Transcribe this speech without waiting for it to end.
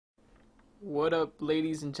What up,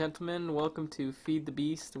 ladies and gentlemen? Welcome to Feed the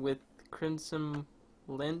Beast with Crimson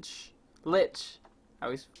Lynch. Lich. I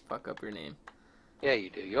always fuck up your name. Yeah, you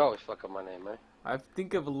do. You always fuck up my name, man. I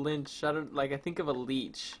think of a lynch. I think of a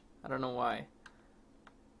leech. I don't know why.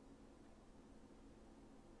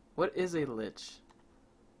 What is a lich?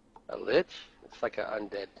 A lich? It's like an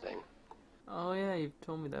undead thing. Oh yeah, you've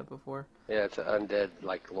told me that before. Yeah, it's an undead,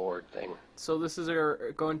 like, lord thing. So this is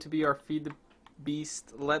going to be our Feed the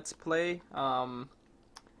Beast Let's Play.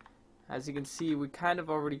 As you can see, we kind of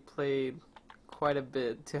already played quite a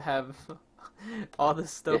bit to have all the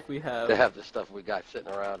stuff we have. To have the stuff we got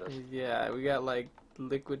sitting around us. Yeah, we got like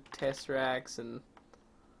liquid tesseracts and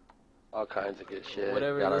All kinds of good shit.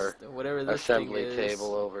 whatever got this our thing assembly is.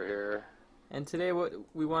 table over here. And today, what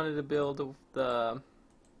we wanted to build the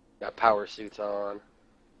Got power suits on.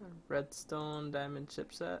 redstone diamond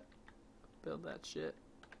chipset. Build that shit.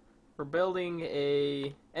 We're building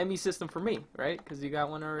a ME system for me, right? Because you got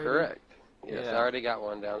one already. Correct. Yes, Yeah. I already got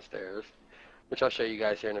one downstairs, which I'll show you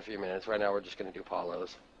guys here in a few minutes. Right now, we're just gonna do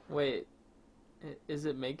PaLo's. Wait, is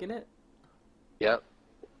it making it? Yep.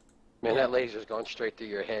 Man, Yeah. that laser's going straight through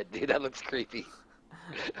your head, dude. That looks creepy.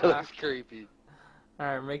 That looks creepy.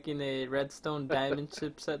 Alright, making a redstone diamond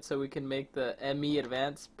chipset so we can make the ME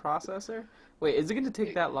advanced processor. Wait, is it going to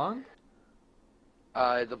take that long?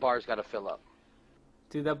 The bar's got to fill up.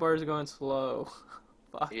 Dude, that bar is going slow.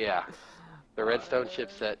 Fuck. Yeah. The redstone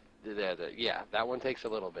chipset, yeah, that one takes a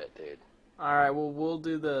little bit, dude. Alright, well,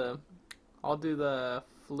 I'll do the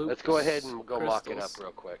flukes. Let's go ahead and go mock it up crystals.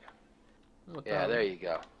 real quick. What Yeah, the- there you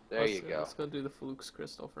go. There you go. Let's go do the flukes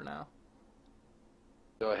crystal for now.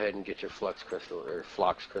 Go ahead and get your flux crystal or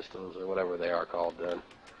flux crystals or whatever they are called done.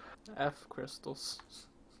 F crystals.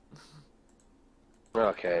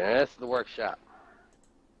 Okay, and that's the workshop.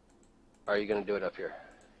 Are you gonna do it up here?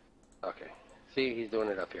 Okay. See, he's doing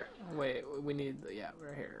it up here. Wait, we need yeah,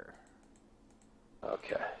 right here.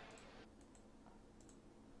 Okay.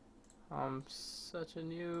 I'm such a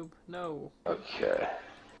noob. No. Okay.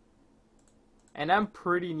 And I'm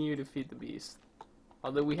pretty new to Feed the Beast.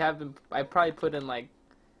 Although we haven't, I probably put in like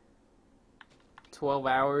 12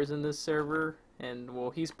 hours in this server, and well,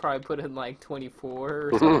 he's probably put in like 24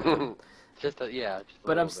 or something.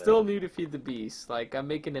 But I'm still new to Feed the Beast. Like, I'm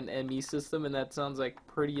making an ME system, and that sounds like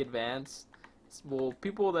pretty advanced. Well,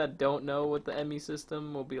 people that don't know what the ME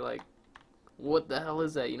system will be like, what the hell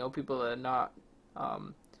is that? You know, people that are not,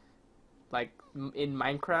 like, in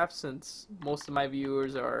Minecraft, since most of my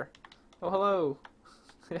viewers are, oh, hello.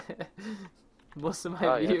 Most of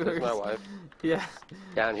my viewers. Yeah, that's my wife. Yeah.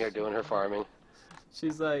 Down here doing her farming.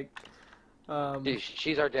 She's like,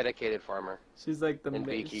 she's our dedicated farmer. she's like and she's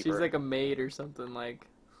beekeeper. like a maid or something like.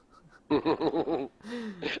 I'm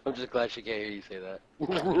just glad she can't hear you say that.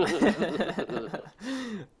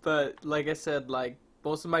 But like I said, like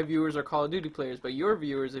most of my viewers are Call of Duty players, but your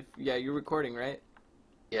viewers, you're recording, right?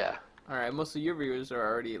 Yeah. All right, most of your viewers are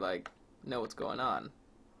already like know what's going on.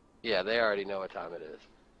 Yeah, they already know what time it is.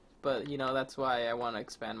 But you know that's why I want to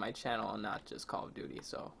expand my channel and not just Call of Duty.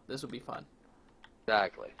 So this will be fun.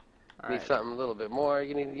 Exactly. All Need right. something a little bit more.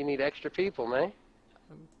 You need extra people, man.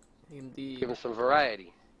 Indeed. Give them some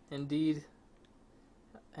variety. Indeed.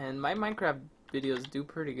 And my Minecraft videos do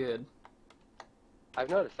pretty good. I've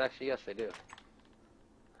noticed, actually, yes, they do.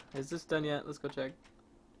 Is this done yet? Let's go check.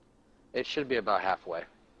 It should be about halfway.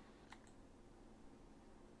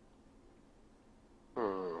 I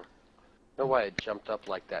don't know why it jumped up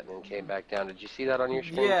like that and then came back down. Did you see that on your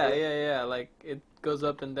screen? Yeah, too? yeah. Like it goes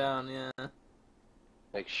up and down. Yeah.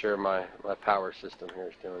 Make sure my power system here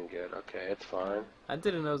is doing good. Okay, it's fine. I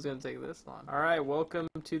didn't know it was gonna take this long. All right, welcome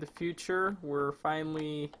to the future. We're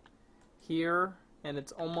finally here, and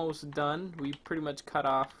it's almost done. We pretty much cut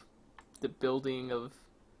off the building of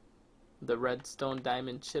the redstone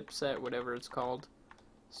diamond chipset, whatever it's called.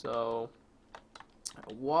 So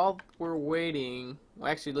while we're waiting,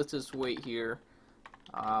 well, actually, let's just wait here.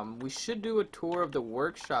 We should do a tour of the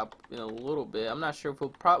workshop in a little bit. I'm not sure if we'll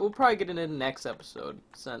probably get it in the next episode,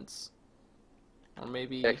 since, or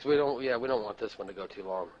maybe. Yeah, 'cause we don't want this one to go too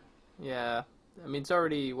long. Yeah, I mean it's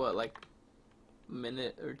already what, like a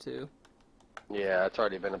minute or two. Yeah, it's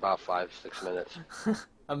already been about 5-6 minutes.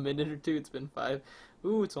 A minute or two. It's been 5.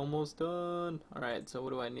 Ooh, it's almost done. All right, so what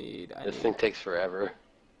do I need? This thing takes forever.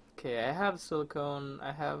 Okay, I have silicone.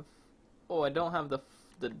 I have. Oh, I don't have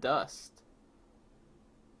the dust.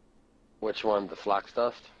 Which one? The flux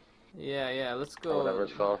dust? Yeah. Let's go. Or whatever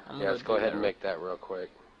it's called. I'm Yeah, gonna let's go do ahead that and make that real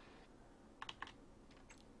quick.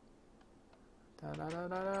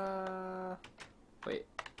 Da. Wait,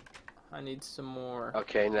 I need some more.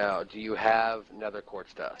 Okay, now, do you have nether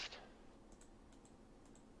quartz dust?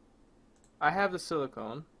 I have the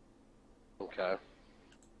silicone. Okay.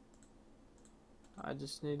 I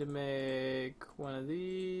just need to make one of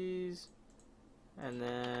these. And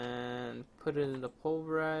then put it in the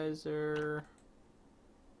pulverizer.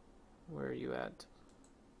 Where are you at?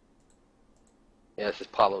 Yeah, this is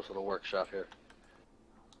PaLo's little workshop here.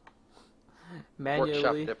 Manually.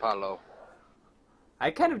 Workshop de PaLo. I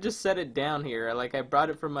kind of just set it down here. Like, I brought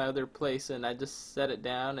it from my other place and I just set it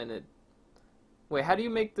down and it... Wait, how do you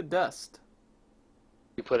make the dust?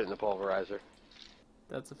 You put it in the pulverizer.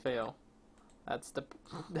 That's a fail. That's the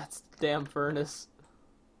damn furnace.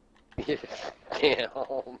 Damn.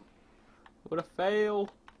 What a fail.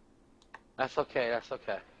 That's okay, that's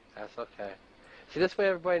okay. That's okay. See, this way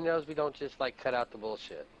everybody knows we don't just, like, cut out the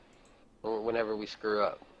bullshit whenever we screw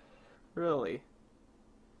up. Really?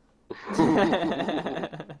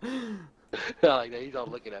 Like that. He's all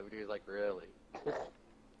looking at me. He's like, really?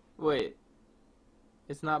 Wait.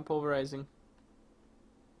 It's not pulverizing.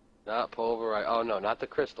 Not pulverize. Oh no, not the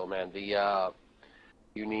crystal, man. The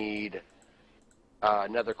you need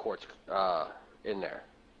nether quartz in there.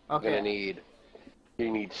 Okay.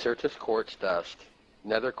 You need Certus quartz dust,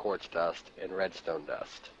 nether quartz dust, and redstone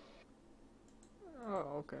dust.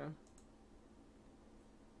 Oh, okay.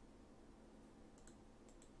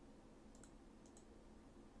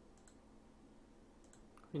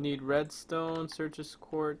 You need redstone, Certus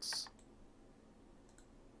quartz.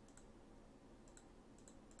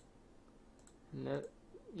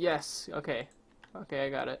 Yes, okay. Okay, I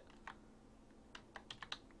got it.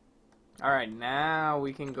 Alright, now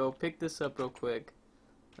we can go pick this up real quick.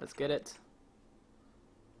 Let's get it.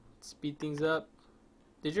 Speed things up.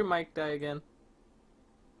 Did your mic die again?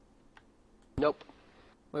 Nope.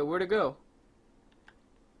 Wait, where'd it go?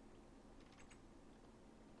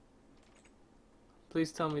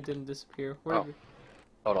 Please tell me it didn't disappear. Where'd it...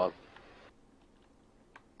 Hold on.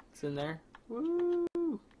 It's in there. Woo!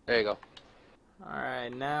 There you go.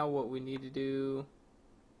 Alright, now what we need to do...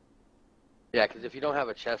 Yeah, because if you don't have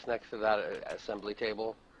a chest next to that assembly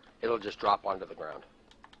table, it'll just drop onto the ground.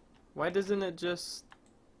 Why doesn't it just...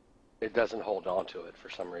 It doesn't hold on to it for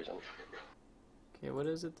some reason. Okay, what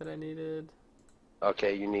is it that I needed?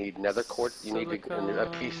 Okay, you need nether quartz. You need Silicone. a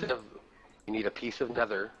piece of. You need a piece of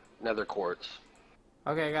nether quartz.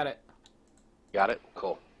 Okay, I got it. Got it?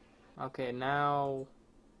 Cool. Okay, now...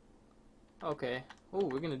 Okay. Oh,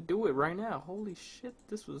 we're gonna do it right now. Holy shit,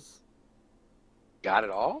 this was... Got it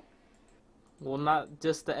all? Well, not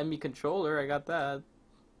just the ME controller, I got that.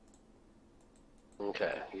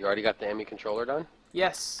 Okay, you already got the ME controller done?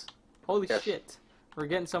 Yes! Holy Yes. shit. We're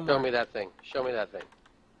getting somewhere. Show me that thing. Show me that thing.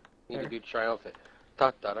 You need to do triumphant.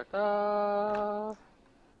 Ta ta ta ta.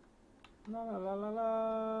 La la la la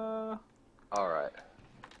la. Alright.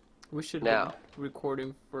 We should Now. be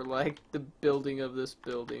recording for, like, the building of this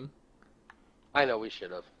building. I know we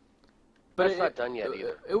should have. But it's not done yet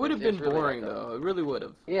either. It would have been It's really not boring, done. though. It really would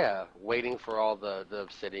have. Yeah, waiting for all the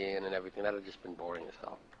obsidian and everything. That would have just been boring as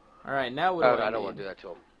hell. Alright, now what Oh, do I I don't need? want to do that to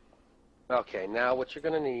him. Okay, now what you're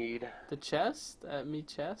gonna need? The chest? Me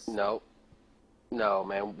chest? No, no,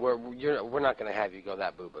 man. We're not gonna have you go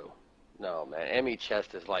that boo boo. No, man. ME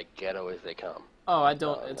chest is like ghetto as they come. Oh, I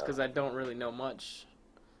don't. Oh, It's no. because I don't really know much.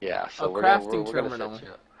 Yeah, so A we're crafting gonna terminal. set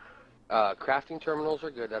you up. Crafting terminals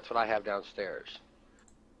are good. That's what I have downstairs.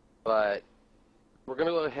 But we're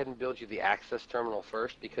gonna go ahead and build you the access terminal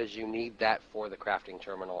first because you need that for the crafting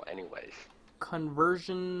terminal anyways.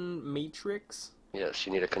 Conversion matrix? Yes,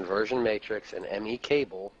 you need a conversion matrix, an ME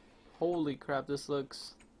cable. Holy crap, this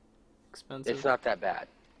looks expensive. It's not that bad.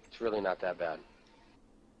 It's really not that bad.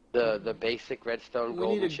 The basic redstone We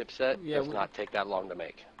golden need a- chipset yeah, does not take that long to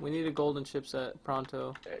make. We need a golden chipset pronto.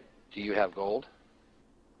 Okay. Do you have gold?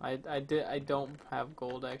 I don't have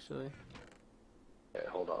gold actually. Okay,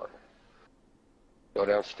 hold on. Go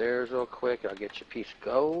downstairs real quick. I'll get you a piece of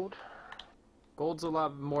gold. Gold's a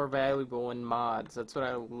lot more valuable in mods. That's what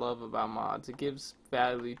I love about mods. It gives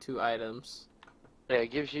value to items. Yeah,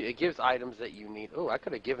 it gives items that you need. Oh, I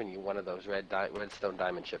could have given you one of those redstone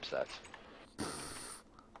diamond chipsets.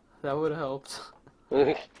 That would have helped.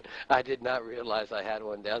 I did not realize I had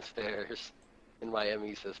one downstairs in my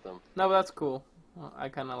ME system. No, but that's cool. I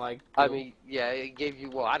kind of like... I mean, yeah, it gave you...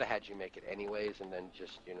 Well, I'd have had you make it anyways, and then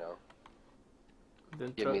just, you know,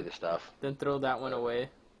 then give me the stuff. Then throw that one away.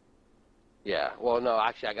 Yeah, well, no,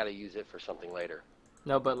 actually, I got to use it for something later.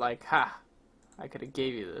 No, but like, ha! I could have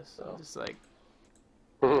gave you this. Oh. Just like...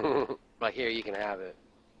 Like, here, you can have it.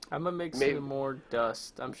 I'm gonna make Maybe- some more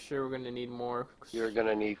dust. I'm sure we're gonna need more. You're going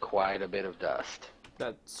to need quite a bit of dust.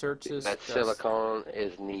 That searches That dust. silicone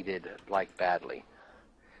is needed, like, badly.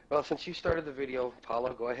 Well, since you started the video,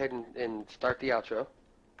 PaLo, go ahead and start the outro.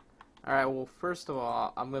 Alright, well, first of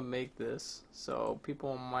all, I'm gonna make this so people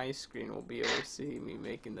on my screen will be able to see me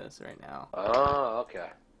making this right now. Oh, okay.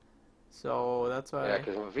 So that's why. Yeah,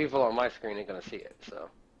 because people on my screen ain't gonna see it. So.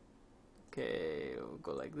 Okay, we'll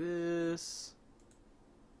go like this.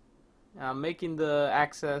 I'm making the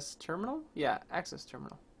access terminal. Yeah, access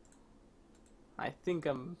terminal. I think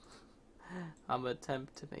I'm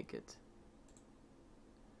attempt to make it.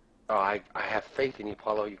 Oh, I have faith in you,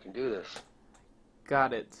 PaLo. You can do this.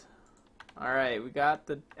 Got it. Alright, we got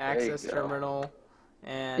the access go. terminal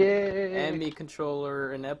and Yay! ME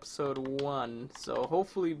controller in episode 1. So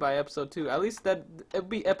hopefully by episode 2, at least that it'll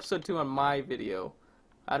be episode 2 on my video.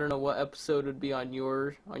 I don't know what episode would be on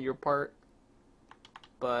your part,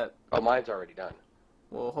 but Oh, mine's already done.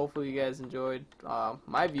 well, hopefully you guys enjoyed,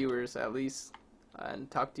 my viewers at least, and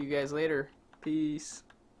talk to you guys later. Peace.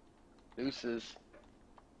 Deuces.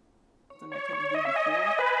 Something I couldn't do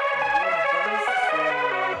before.